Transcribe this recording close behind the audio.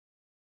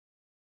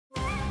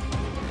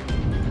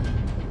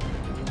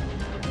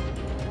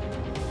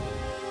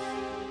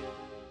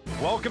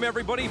Welcome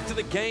everybody to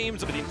the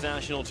games of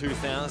International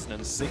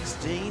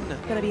 2016.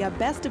 Gonna be a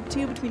best of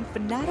two between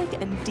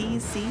Fnatic and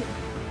DC.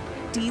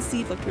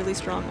 DC looked really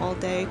strong all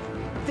day.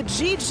 The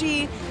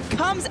GG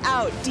comes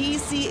out.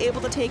 DC able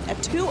to take a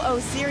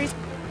 2-0 series.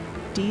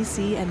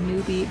 DC and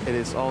Newbie. It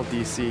is all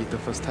DC the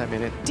first time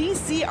in it.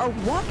 DC are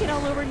walking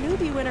all over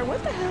Newbie winner.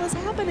 What the hell is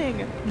happening?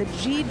 The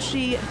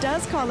GG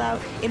does call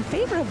out in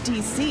favor of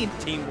DC.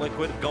 Team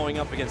Liquid going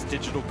up against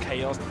Digital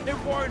Chaos. It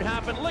won't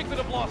happen. Liquid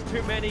have lost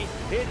too many.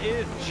 It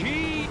is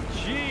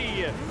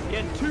GG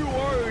in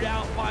 2-0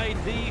 out by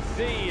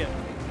DC.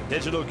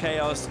 Digital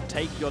Chaos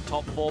take your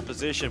top 4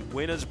 position.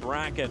 Winners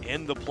bracket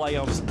in the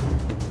playoffs.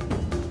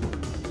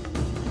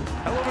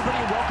 Hello everybody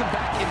and welcome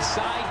back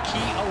inside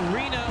Key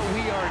Arena.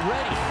 We are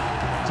ready.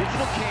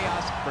 Digital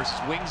Chaos versus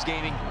Wings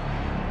Gaming.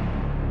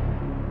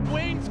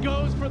 Wings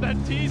goes for that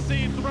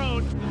TC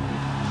throat.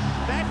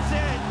 That's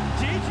it.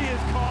 GG is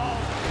called.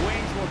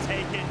 Wings will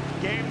take it.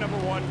 Game number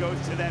 1 goes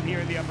to them here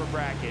in the upper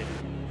bracket.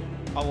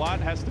 A lot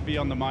has to be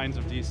on the minds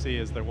of DC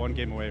as they're 1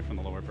 game away from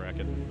the lower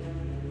bracket.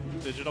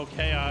 Digital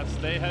Chaos,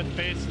 they had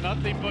faced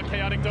nothing but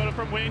chaotic Dota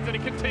from Wings, and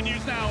it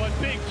continues now. A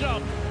big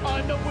jump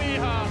on the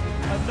Weeha.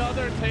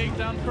 Another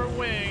takedown for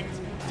Wings.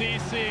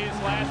 DC's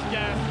last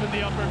gasp in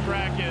the upper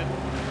bracket.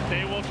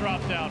 They will drop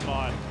down,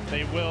 Mon.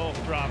 They will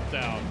drop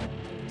down.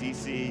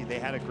 DC, they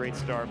had a great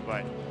start,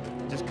 but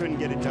just couldn't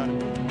get it done.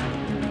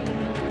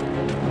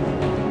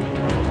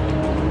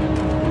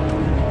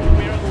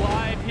 We are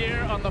live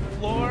here on the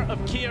floor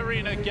of Key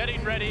Arena,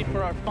 getting ready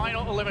for our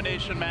final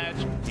elimination match.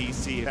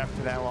 DC,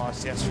 after that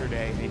loss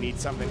yesterday, they need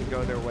something to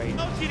go their way.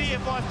 LGD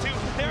have lost 2.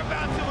 They're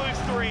about to lose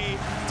 3.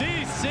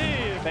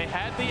 DC, they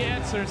had the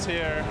answers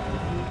here.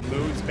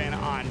 Mood's been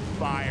on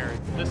fire.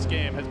 This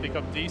game has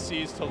become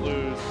DC's to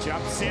lose.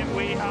 Jumps in,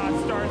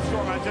 Weeha starts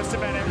strong on just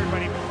about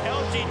everybody.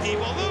 LGD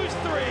will lose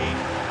 3,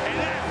 and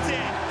that's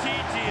it.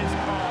 GG is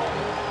called.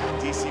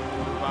 DC will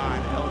move on,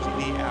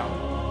 LGD out.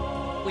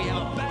 We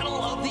have a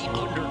battle of the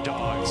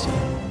underdogs.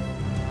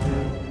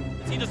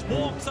 He just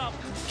walks up,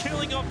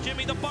 killing off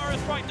Jimmy. The bar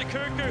is right to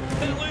Kuku.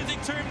 They're losing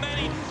too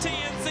many.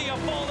 TNC are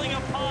falling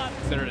apart.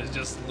 There is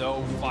just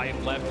no fight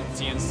left in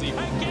TNC.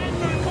 Again,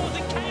 they're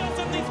causing chaos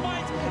in these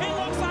fights. It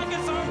looks like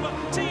it's over.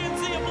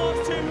 TNC have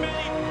lost too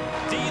many.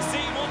 DC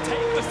will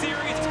take the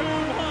series 2-1.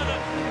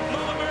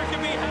 Mama America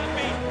be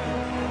happy.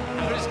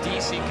 How does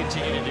DC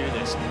continue to do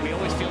this? We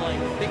always feel like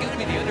they gotta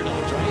be the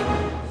underdogs,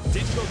 right?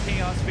 Digital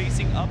Chaos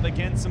facing up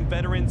against some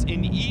veterans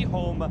in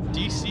eHome.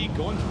 DC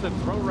going for the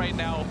throw right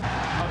now.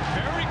 A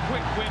very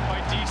quick win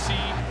by DC.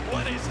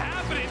 What is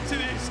happening to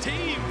this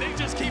team? They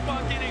just keep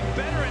on getting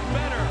better and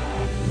better.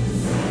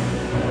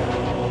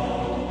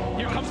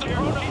 Here comes the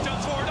Chrono. He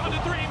jumps forward onto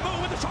 3.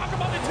 Move with the shock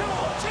on the 2.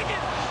 Oh, chicken.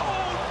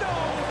 Oh, no.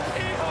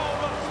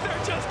 eHome.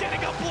 They're just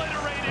getting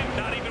obliterated.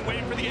 Not even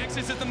waiting for the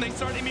exit system. They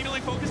start immediately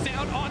focused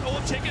down on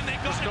Old Chicken.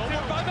 They got no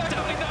more buyback.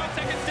 79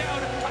 seconds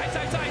down.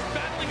 TI6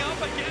 battling up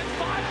again.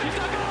 5. He's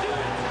not going to do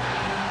it.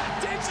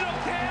 Digital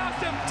Chaos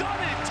have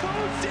done it. 2-0.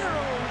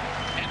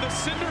 And the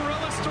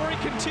Cinderella story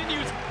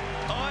continues.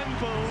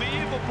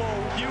 Unbelievable.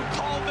 You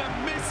call them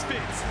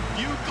misfits.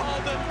 You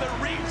call them the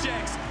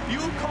rejects.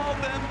 You call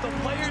them the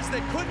players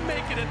that couldn't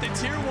make it at the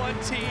Tier 1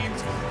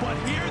 teams. But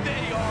here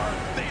they are.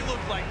 They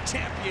look like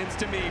champions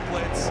to me,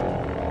 Blitz.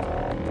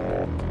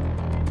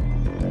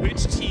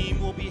 Which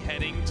team will be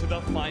heading to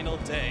the final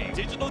day?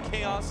 Digital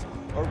Chaos,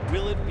 or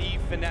will it be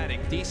Fnatic?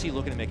 DC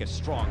looking to make a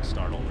strong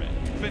start already.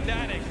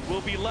 Fnatic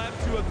will be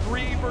left to a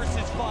 3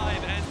 versus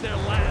 5 as their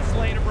last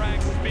lane of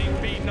ranks is being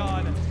beaten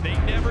on. They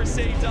never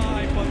say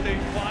die, but they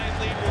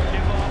finally will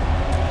give up.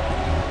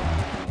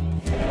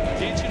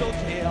 Digital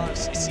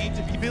Chaos seem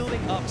to be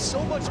building up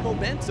so much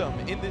momentum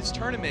in this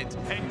tournament.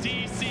 And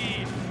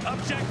DC,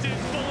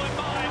 objectives full in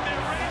mind. Their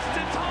race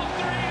to top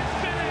 3 is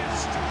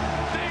finished.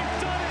 They've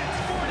done it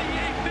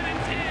 48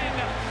 minutes in,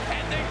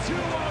 and they 2-0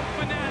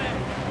 Fnatic.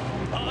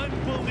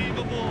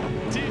 Unbelievable.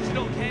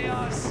 Digital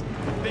Chaos,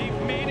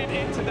 they've made it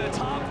into the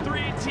top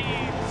 3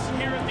 teams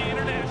here at the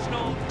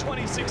International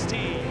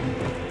 2016.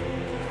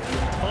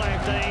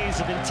 5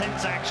 days of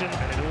intense action,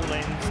 and it all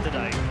ends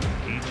today.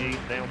 EG,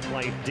 they'll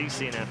play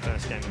DC in our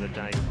first game of the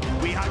day.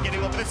 Weeha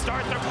getting over the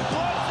start, there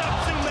blows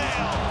up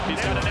Sumail. He's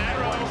got an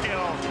arrow.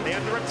 Kill. They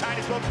have the Riptide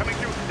as well coming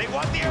through. They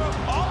want the arrow,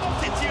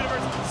 almost hits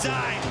Universe.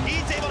 Zai,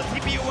 he's able to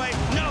TP away.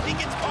 No, he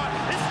gets caught.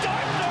 The Star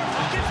Storm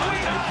gets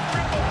Weeha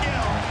triple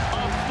kill.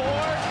 A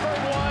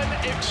 4-for-1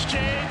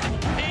 exchange.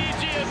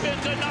 EG has been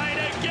denied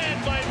again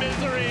by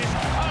Misery.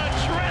 A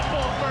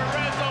triple for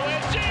Rezo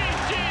and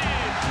GG.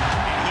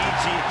 And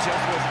EG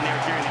just wasn't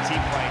there during the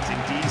team fights,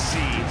 and DC,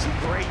 some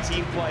great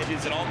team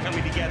pledges and all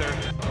coming together.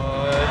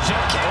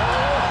 Jump kick!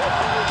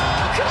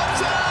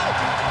 Comes out!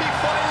 He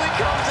finally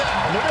comes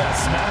out! Look at that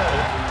smell.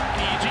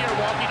 EG are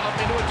walking up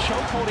into a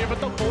chokehold here, but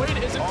the Void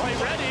isn't quite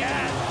ready.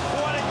 Yes.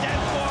 What a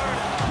death lord.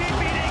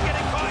 PPD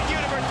getting caught.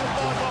 Universe will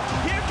fall as well.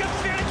 Here comes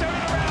Fear to turn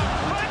it around.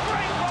 What a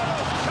great photo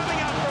coming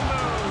out from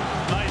Moon.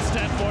 Nice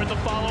step forward, the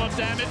follow-up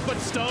damage, but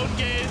Stone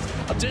Gaze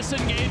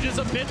disengages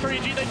a bit for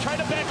EG. They try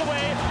to back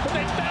away, but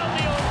they found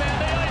the old man.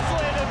 They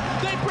isolate him.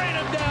 They brain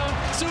him down.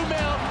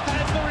 Sumail has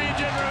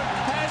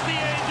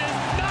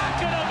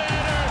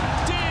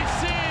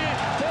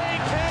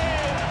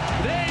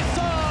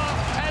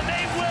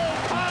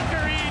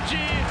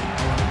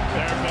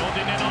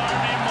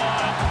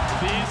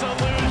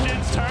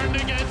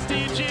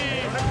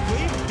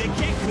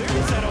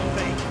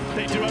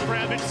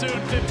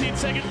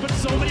seconds, but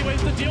so many ways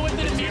to deal with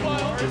it. And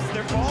meanwhile,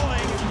 they're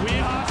falling.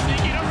 Weehaw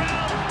sneaking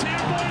around. Tier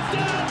 4's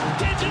down.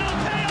 Digital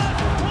Chaos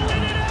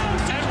pulling it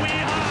out. And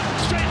Weehaw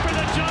straight for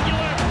the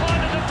jugular.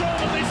 Onto the throw,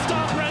 but they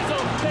stop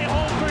Renzo. They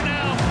hold for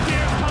now.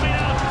 Tier's coming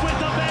out with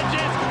the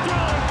vengeance.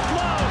 Throw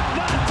low.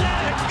 Not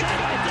dead. It's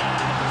gonna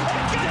die.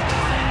 It's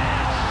gonna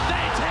die.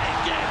 They take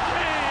game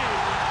 3.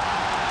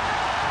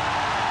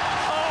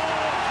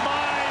 Oh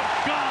my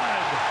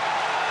God.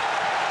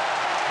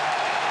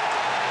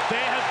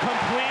 They have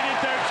completed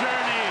their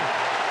journey.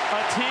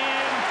 A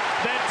team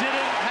that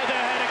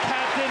had a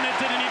captain that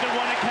didn't even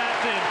want a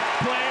captain.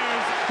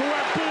 Players who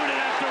are booted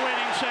after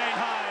winning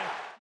Shanghai.